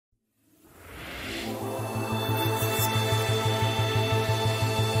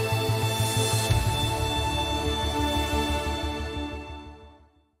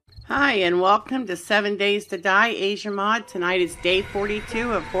Hi, and welcome to 7 Days to Die, AsiaMod. Tonight is day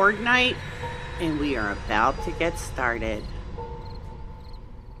 42 of Horde night, and we are about to get started.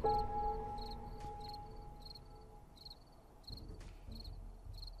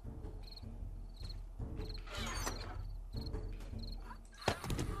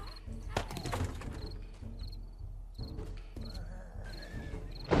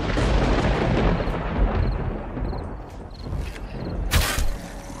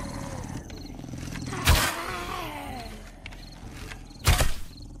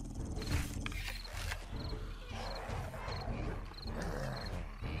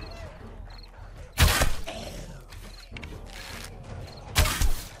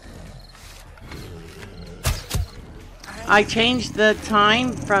 I changed the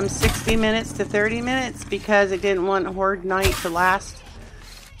time from 60 minutes to 30 minutes because I didn't want Horde night to last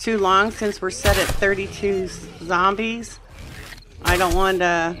too long since we're set at 32 zombies. I don't want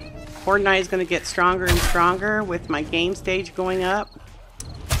Horde night is going to get stronger and stronger with my game stage going up.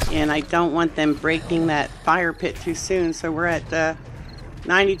 And I don't want them breaking that fire pit too soon. So we're at the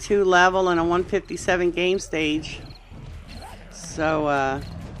 92 level and a 157 game stage. So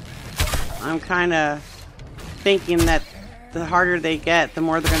I'm kind of thinking that the harder they get, the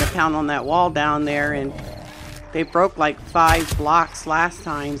more they're going to pound on that wall down there, and they broke like 5 blocks last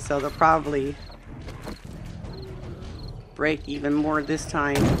time, so they'll probably break even more this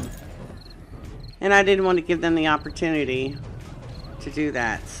time. And I didn't want to give them the opportunity to do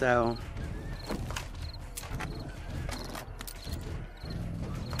that, so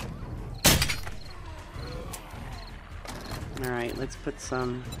alright, let's put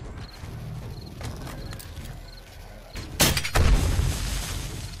some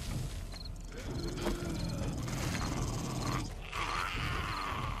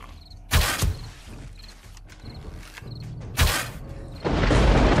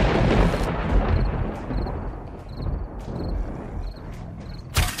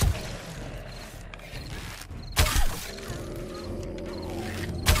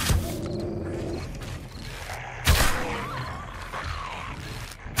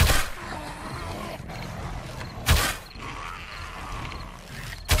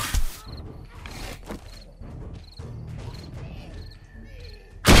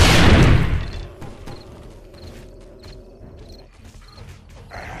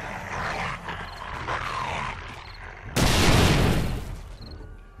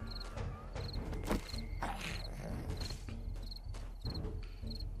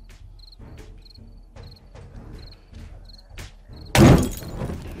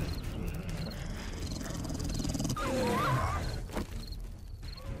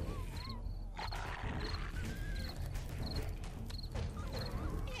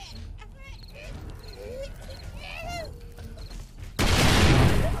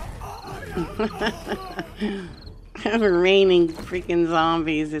raining freaking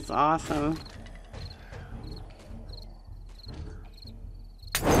zombies. It's awesome.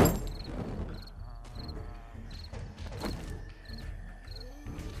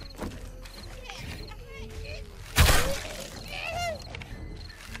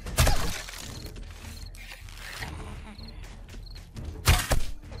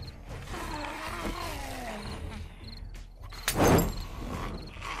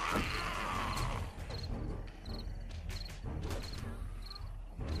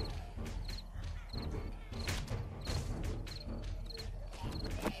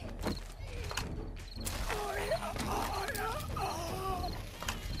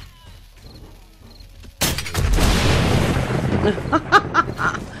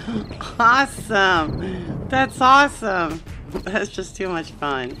 Awesome. That's awesome. That's just too much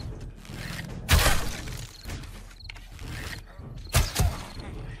fun.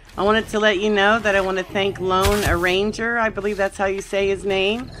 I wanted to let you know that I want to thank Lone Arranger. I believe that's how you say his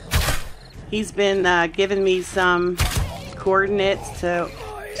name. He's been giving me some coordinates to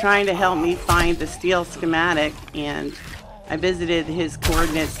trying to help me find the steel schematic, and I visited his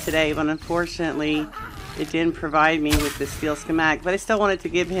coordinates today, but unfortunately it didn't provide me with the steel schematic, but I still wanted to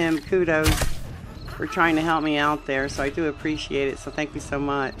give him kudos for trying to help me out there, so I do appreciate it, so thank you so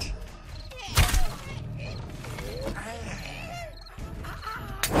much.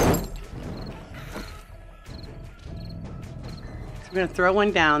 So we're going to throw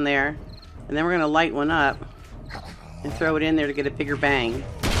one down there, and then we're going to light one up and throw it in there to get a bigger bang.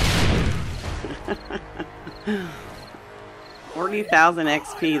 40,000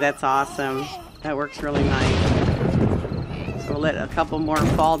 XP, that's awesome. That works really nice. So we'll let a couple more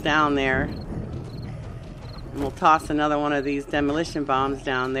fall down there. And we'll toss another one of these demolition bombs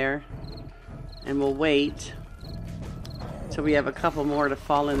down there. And we'll wait. So we have a couple more to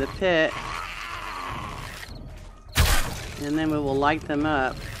fall in the pit. And then we will light them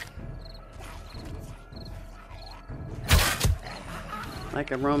up.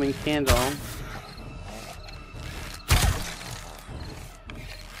 Like a Roman candle.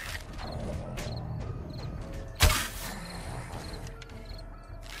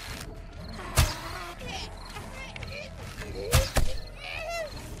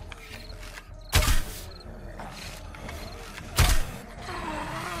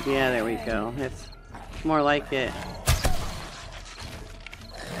 Yeah, there we go. It's more like it.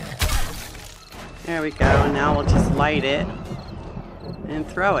 There we go. And now we'll just light it and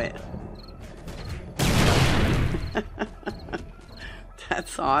throw it.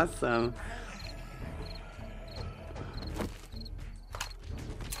 That's awesome.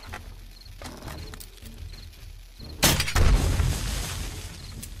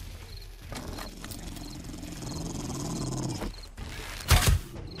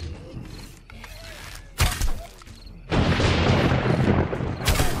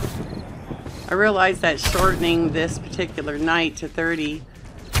 I realize that shortening this particular night to 30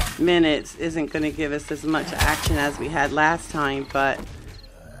 minutes isn't going to give us as much action as we had last time, but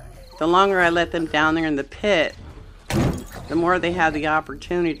the longer I let them down there in the pit, the more they have the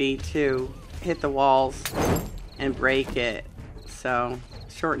opportunity to hit the walls and break it. So,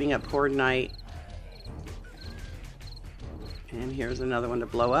 shortening up Horde night. And here's another one to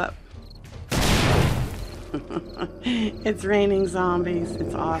blow up. It's raining zombies.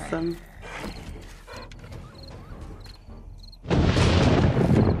 It's awesome.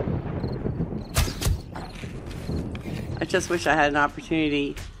 I just wish I had an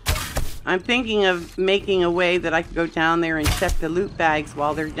opportunity. I'm thinking of making a way that I could go down there and check the loot bags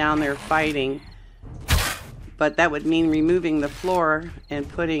while they're down there fighting. But that would mean removing the floor and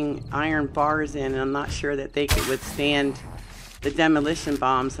putting iron bars in, and I'm not sure that they could withstand the demolition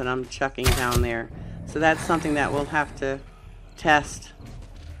bombs that I'm chucking down there. So that's something that we'll have to test.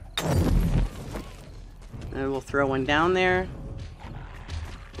 And we'll throw one down there,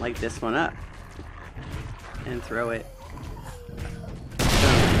 light this one up, and throw it.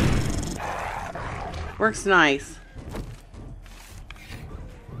 Works nice.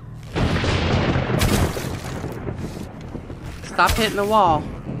 Stop hitting the wall,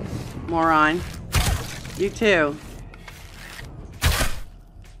 moron. You too.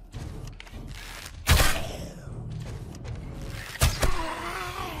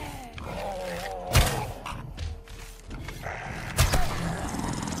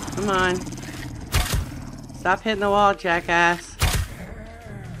 Come on. Stop hitting the wall, jackass.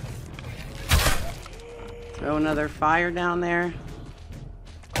 Throw another fire down there.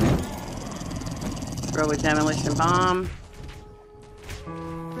 Throw a demolition bomb.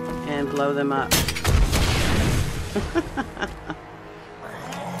 And blow them up.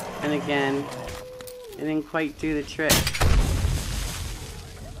 And again, it didn't quite do the trick.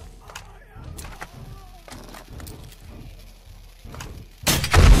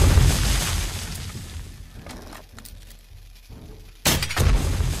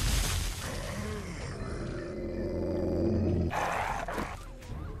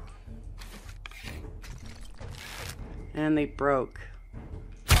 And they broke.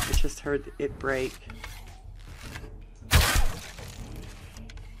 I just heard it break.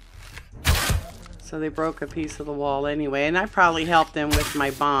 So they broke a piece of the wall anyway, and I probably helped them with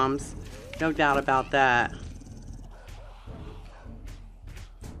my bombs. No doubt about that.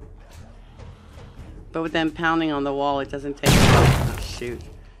 But with them pounding on the wall, it doesn't take... Oh, shoot.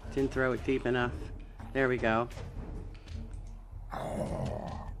 Didn't throw it deep enough. There we go.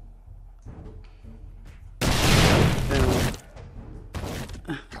 Boom.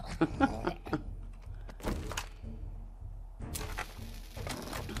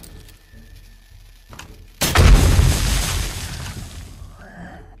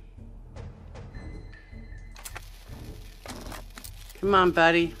 Come on,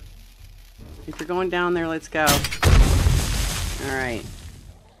 buddy. If you're going down there, let's go. Alright.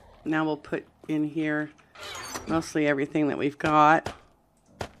 Now we'll put in here mostly everything that we've got.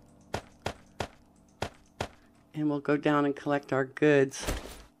 And we'll go down and collect our goods.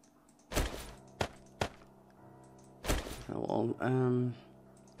 So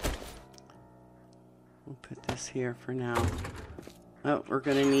we'll put this here for now. Oh, we're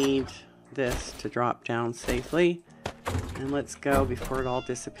gonna need this to drop down safely. And let's go before it all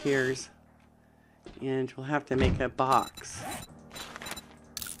disappears. And we'll have to make a box.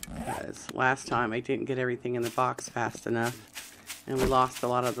 Because last time I didn't get everything in the box fast enough. And we lost a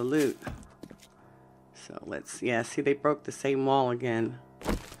lot of the loot. So let's, yeah, see, they broke the same wall again.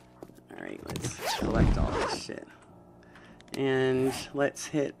 Alright, let's collect all this shit. And let's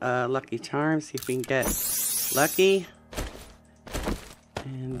hit Lucky Charm, see if we can get lucky.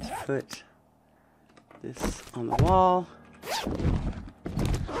 And put this on the wall.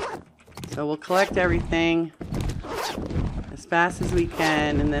 So we'll collect everything as fast as we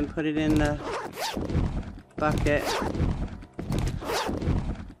can and then put it in the bucket.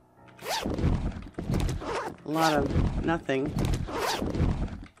 A lot of nothing.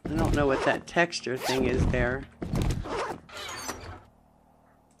 I don't know what that texture thing is there.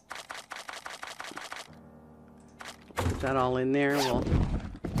 Put that all in there. We'll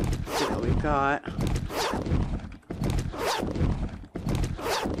see what we've got.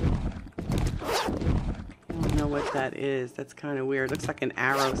 I don't know what that is. That's kind of weird. Looks like an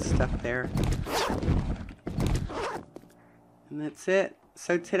arrow stuck there. And that's it.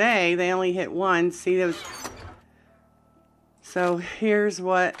 So today they only hit one. See those? So here's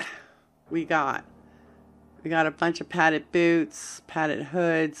what we got. We got a bunch of padded boots, padded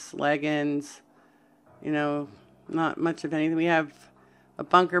hoods, leggings, you know, not much of anything. We have a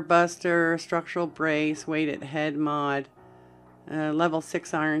bunker buster, structural brace, weighted head mod, level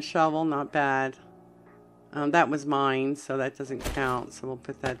 6 iron shovel, not bad. That was mine, so that doesn't count, so we'll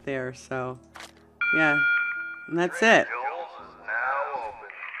put that there. So yeah, and that's it.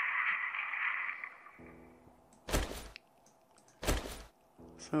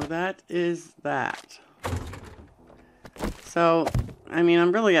 So that is that. So, I mean,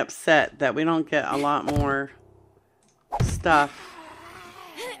 I'm really upset that we don't get a lot more stuff.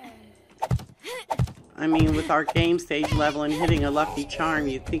 I mean, with our game stage level and hitting a lucky charm,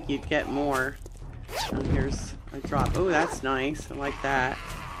 you'd think you'd get more. And here's a drop. Oh, that's nice. I like that.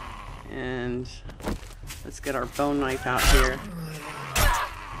 And let's get our bone knife out here.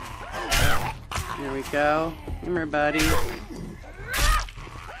 There we go. Come here, buddy.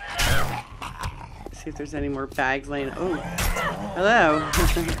 See if there's any more bags laying. Oh, hello.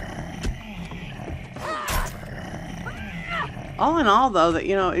 All in all, though, that,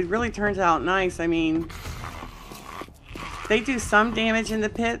 you know, it really turns out nice. I mean, they do some damage in the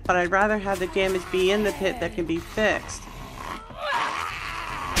pit, but I'd rather have the damage be in the pit that can be fixed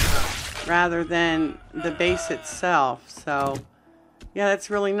rather than the base itself. So yeah,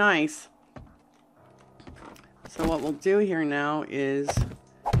 that's really nice. So what we'll do here now is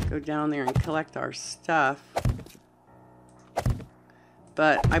go down there and collect our stuff.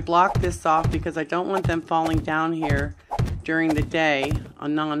 But I blocked this off because I don't want them falling down here during the day, a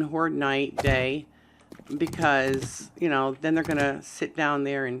non-horde night day, because, you know, then they're going to sit down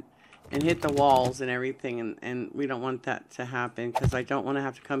there and hit the walls and everything, and we don't want that to happen because I don't want to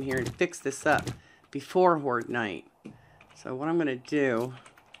have to come here and fix this up before horde night. So what I'm going to do...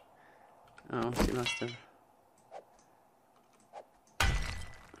 Oh, she must have...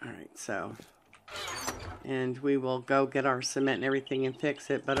 Alright, so, and we will go get our cement and everything and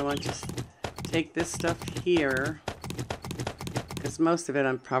fix it, but I want to just take this stuff here, because most of it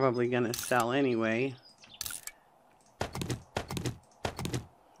I'm probably going to sell anyway.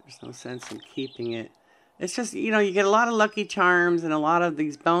 There's no sense in keeping it. It's just, you know, you get a lot of lucky charms and a lot of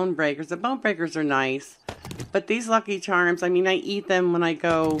these bone breakers. The bone breakers are nice, but these lucky charms, I mean, I eat them when I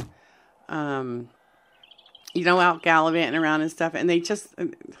go, you know, out gallivanting around and stuff, and they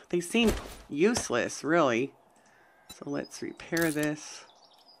seem useless, really. So let's repair this.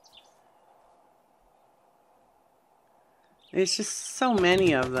 There's just so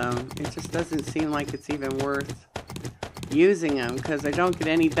many of them. It just doesn't seem like it's even worth using them, because I don't get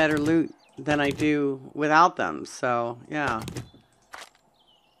any better loot than I do without them. So, yeah.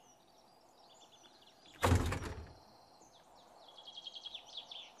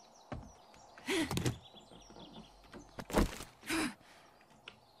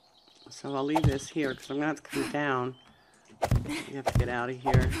 So I'll leave this here because I'm going to have to come down. You have to get out of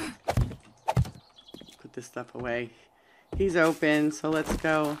here. Put this stuff away. He's open, so let's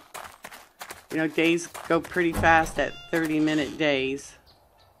go. You know, days go pretty fast at 30-minute days.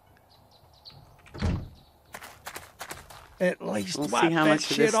 At least we'll wipe see how that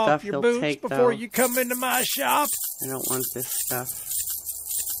much of this shit off stuff your he'll boots take, before though. you come into my shop. I don't want this stuff.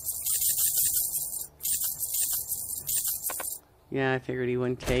 Yeah, I figured he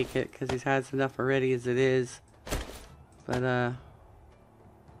wouldn't take it because he's had enough already as it is. But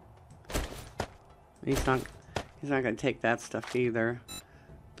he's not going to take that stuff either.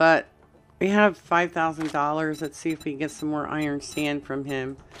 But we have $5,000. Let's see if we can get some more iron sand from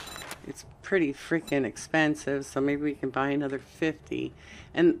him. It's pretty freaking expensive, so maybe we can buy another 50.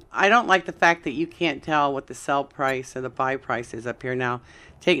 And I don't like the fact that you can't tell what the sell price or the buy price is up here now.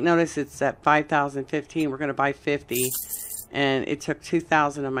 Take notice, it's at 5,015. We're going to buy 50. And it took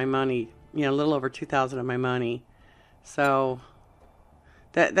 2,000 of my money, you know, a little over 2,000 of my money So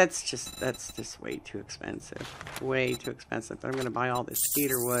that's just way too expensive. Way too expensive. But I'm gonna buy all this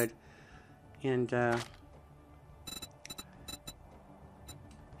cedar wood, and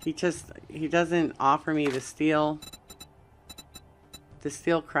he doesn't offer me the steel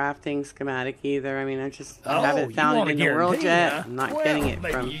crafting schematic either. I mean, I haven't found it in the world yet. Huh? I'm not getting it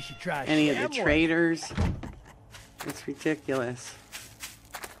from any of the AsiaMod. traders. It's ridiculous.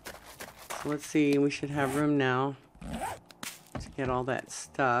 So let's see, we should have room now to get all that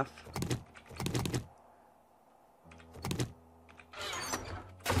stuff.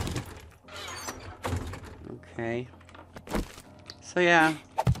 Okay. So yeah,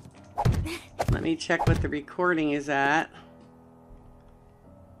 let me check what the recording is at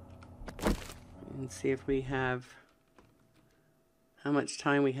and see if we have how much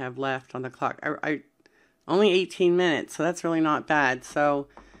time we have left on the clock. I only 18 minutes, so that's really not bad. So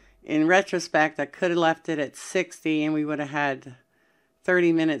in retrospect, I could have left it at 60 and we would have had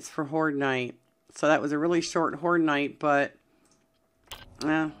 30 minutes for Horde night. So that was a really short Horde night, but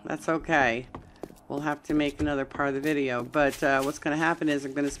that's okay. We'll have to make another part of the video. But what's going to happen is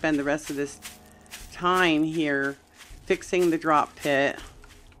I'm going to spend the rest of this time here fixing the drop pit.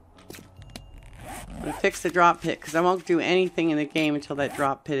 I'm going to fix the drop pit because I won't do anything in the game until that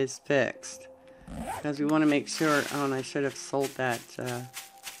drop pit is fixed. Because we want to make sure... Oh, and I should have sold that...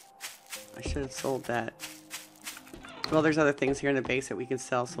 Well, there's other things here in the base that we can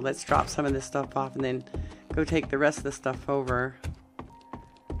sell. So let's drop some of this stuff off and then go take the rest of the stuff over.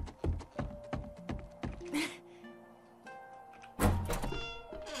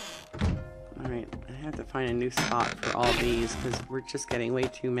 Alright, I have to find a new spot for all these because we're just getting way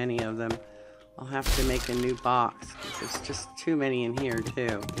too many of them. I'll have to make a new box because there's just too many in here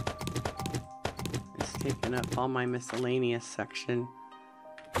too. It's taking up all my miscellaneous section.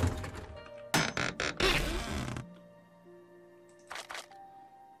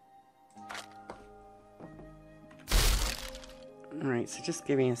 Alright, so just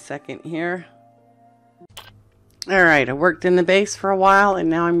give me a second here. Alright, I worked in the base for a while and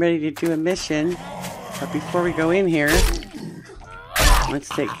now I'm ready to do a mission. But before we go in here, let's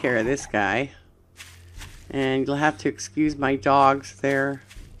take care of this guy. And you'll have to excuse my dogs. They're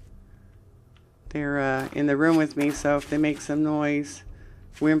in the room with me, so if they make some noise,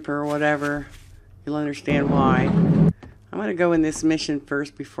 whimper or whatever, you'll understand why. I'm going to go in this mission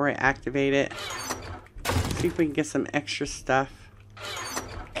first before I activate it. See if we can get some extra stuff.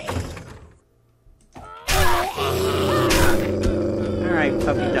 Alright,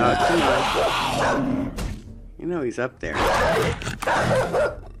 puppy dog, come on. You know he's up there.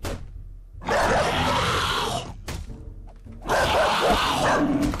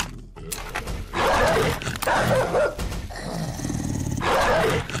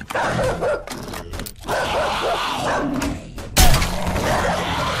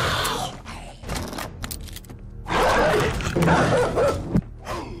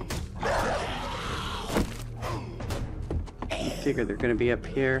 I figure they're gonna be up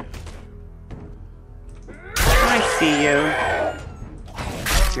here. I see you,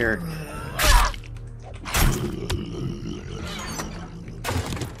 jerk.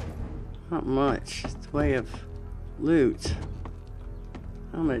 Not much. It's a way of loot.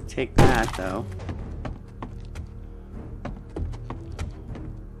 I'm gonna take that though.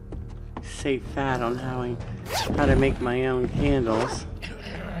 Save fat on how to make my own candles.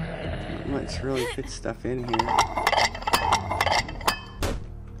 Not much really good stuff in here.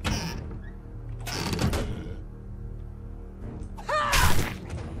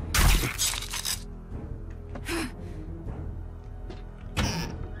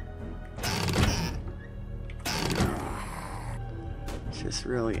 Just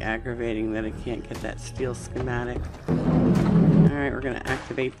really aggravating that I can't get that steel schematic. Alright, we're gonna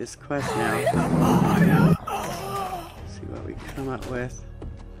activate this quest now. See what we come up with.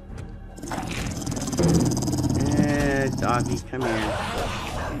 Doggy, come here.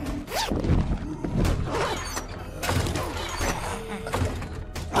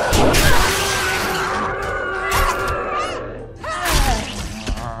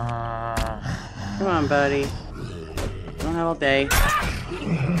 Come on, buddy. I don't have all day.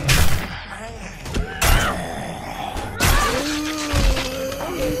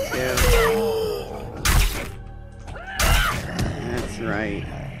 Me too. That's right.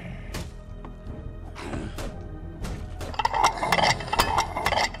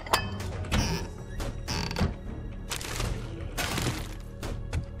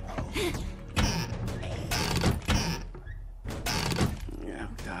 Oh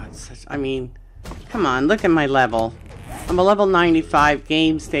God, I mean, come on, look at my level. I'm a level 95,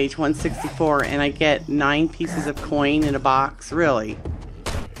 game stage 164, and I get 9 pieces of coin in a box. Really?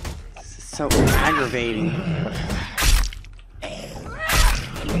 This is so aggravating.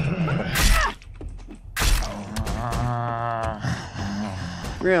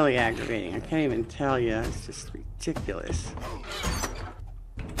 Really aggravating. I can't even tell you. It's just ridiculous.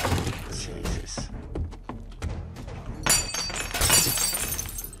 Jesus.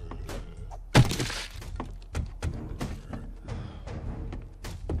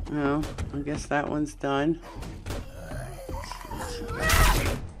 Well, I guess that one's done.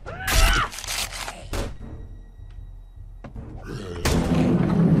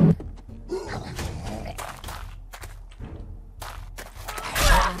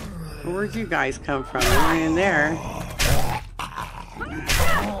 Where'd you guys come from? You weren't in there.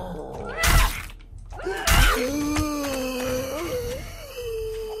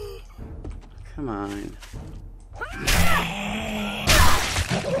 Come on.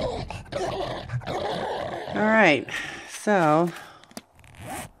 Alright, so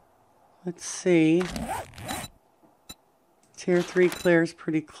let's see. Tier 3 clears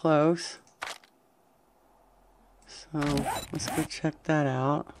pretty close. So let's go check that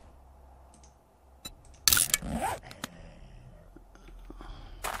out.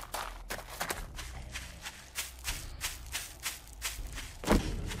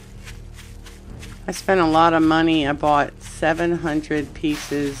 I spent a lot of money. I bought 700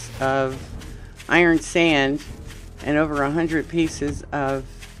 pieces of iron sand and over 100 pieces of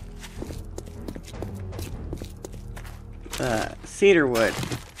cedar wood.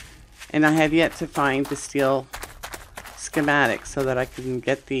 And I have yet to find the steel schematic so that I can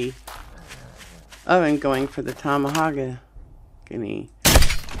get the oven going for the tomahawk.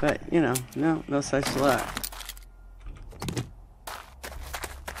 But, you know, no such luck.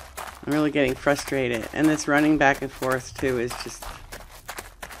 I'm really getting frustrated. And this running back and forth, too, is just...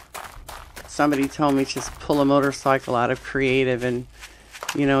 Somebody told me just pull a motorcycle out of creative and,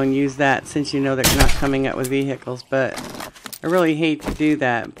 you know, and use that since you know they're not coming up with vehicles. But I really hate to do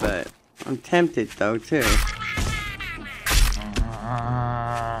that, but I'm tempted, though, too.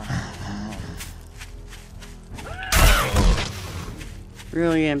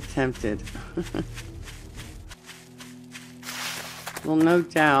 Really am tempted. We'll no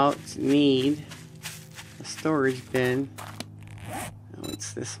doubt need a storage bin. Oh,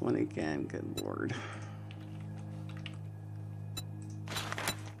 it's this one again. Good Lord.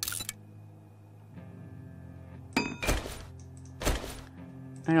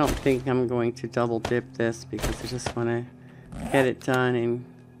 I don't think I'm going to double dip this because I just want to get it done and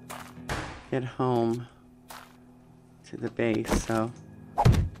get home to the base. So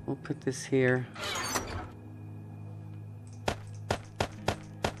we'll put this here.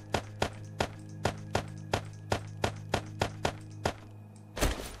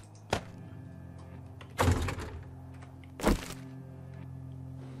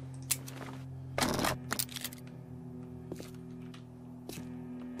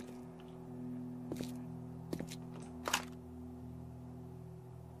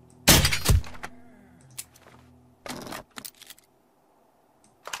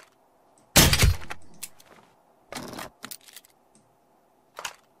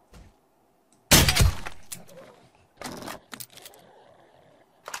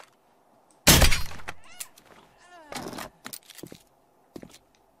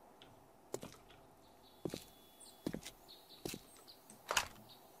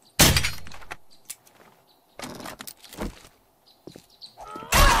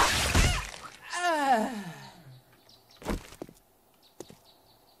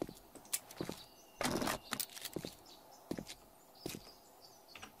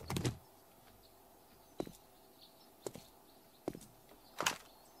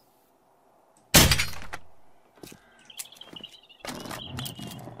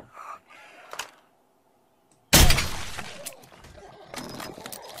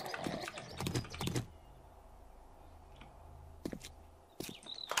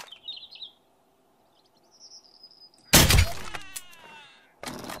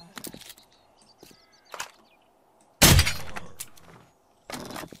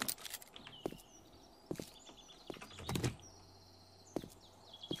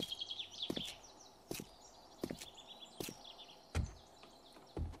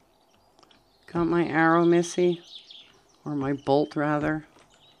 Got my arrow, Missy? Or my bolt, rather.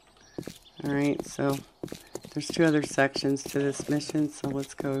 Alright, so there's 2 other sections to this mission, so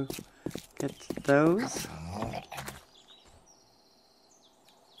let's go get those.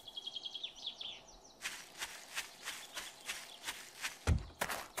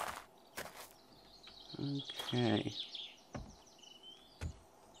 Okay.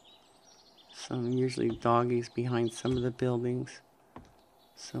 some usually doggies behind some of the buildings.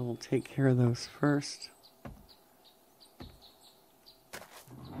 So we'll take care of those first.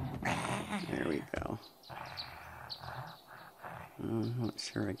 There we go. I'm not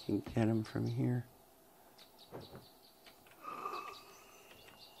sure I can get him from here.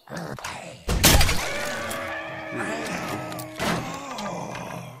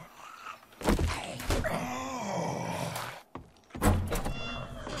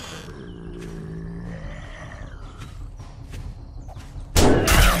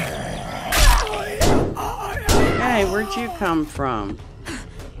 Hey, where'd you come from?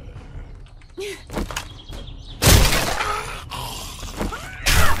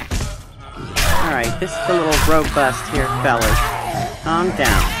 Alright, this is a little robust here, fellas. Calm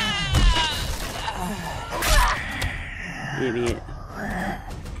down. Idiot.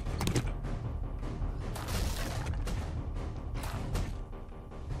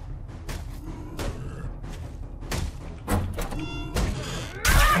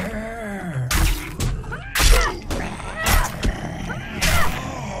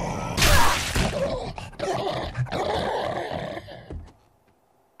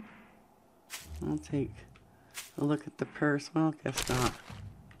 I'll take a look at the purse. Well, guess not.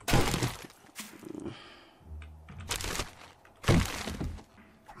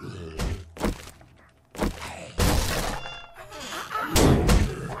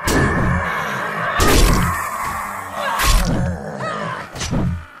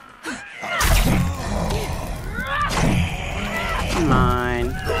 Come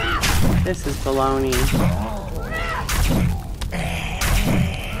on. This is baloney.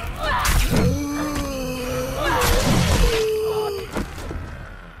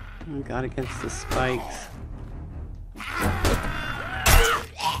 Got against the spikes.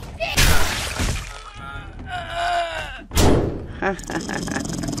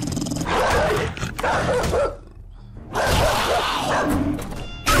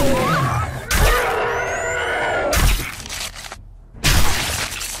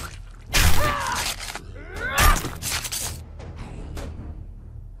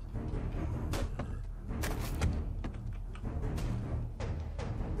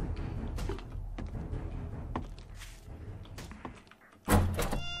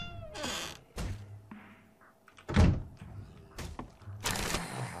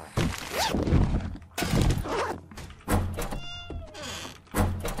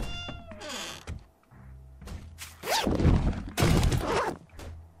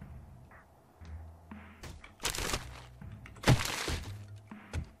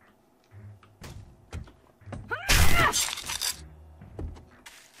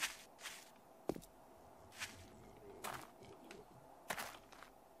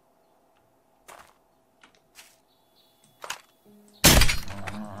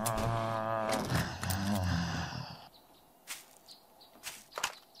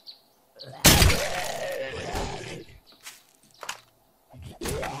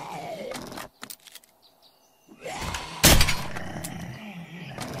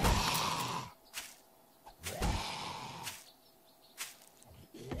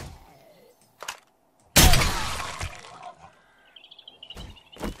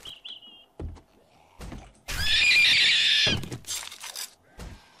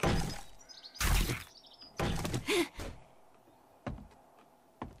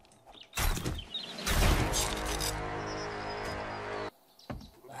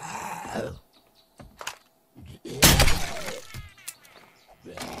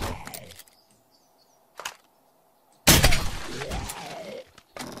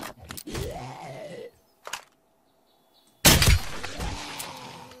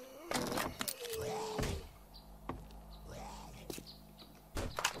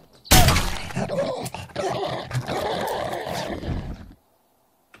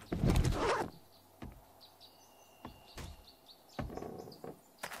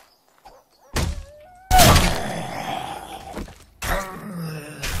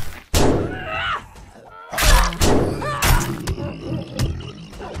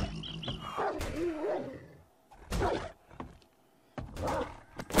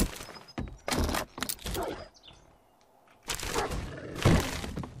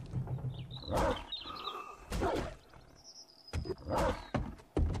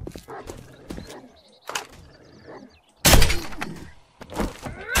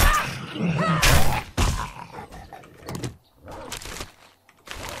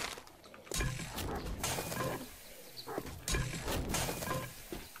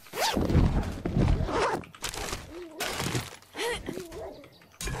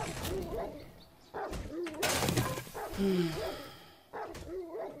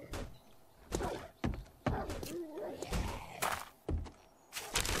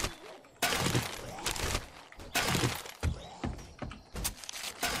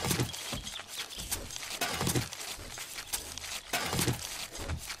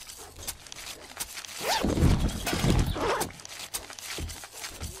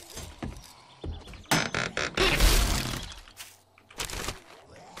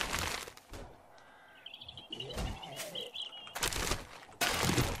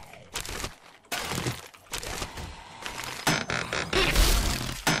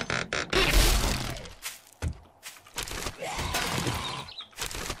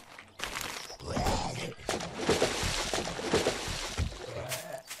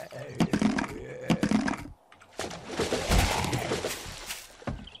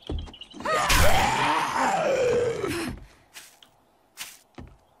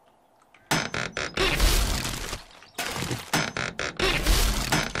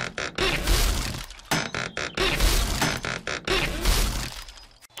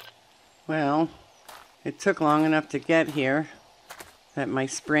 Well, it took long enough to get here that my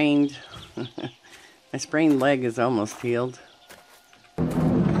sprained leg is almost healed.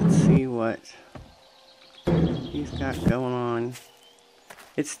 Let's see what he's got going on.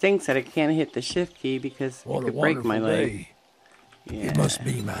 It stinks that I can't hit the shift key because it could break my leg. Yeah. It must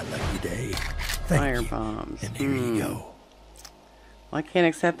be my lucky day. Fire bombs. And here you go. Well, I can't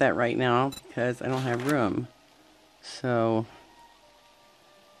accept that right now because I don't have room. So,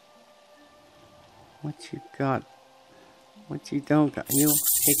 what you got? What you don't got? You'll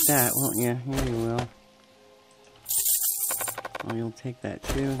take that, won't you? Yeah, you will. Oh, you'll take that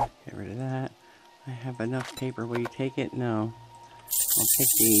too. Get rid of that. I have enough paper. Will you take it? No. I'll take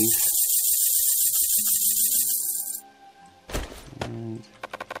these. And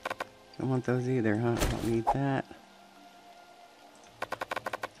don't want those either, huh? Don't need that.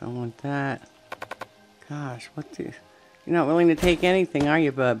 Don't want that. Gosh, what do... You're not willing to take anything, are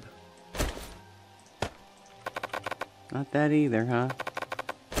you, bub? Not that either, huh?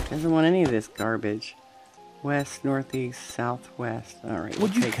 Doesn't want any of this garbage. West, northeast, southwest. All right.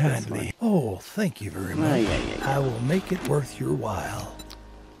 Would you kindly? Oh, thank you very much. Oh, yeah. I will make it worth your while.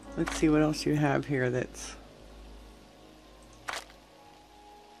 Let's see what else you have here that's...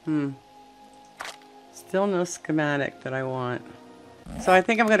 Still no schematic that I want. So I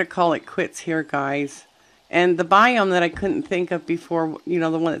think I'm going to call it quits here, guys. And the biome that I couldn't think of before, you know,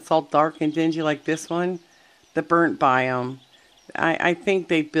 the one that's all dark and dingy like this one, the burnt biome. I think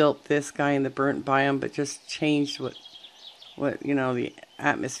they built this guy in the burnt biome, but just changed what you know, the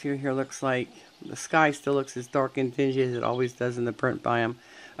atmosphere here looks like. The sky still looks as dark and dingy as it always does in the burnt biome.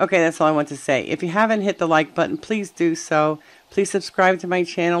 Okay, that's all I want to say. If you haven't hit the like button, please do so. Please subscribe to my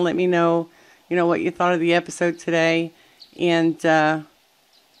channel. Let me know, you know, what you thought of the episode today. And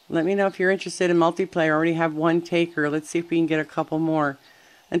let me know if you're interested in multiplayer. I already have one taker. Let's see if we can get a couple more.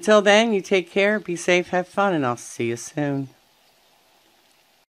 Until then, you take care, be safe, have fun, and I'll see you soon.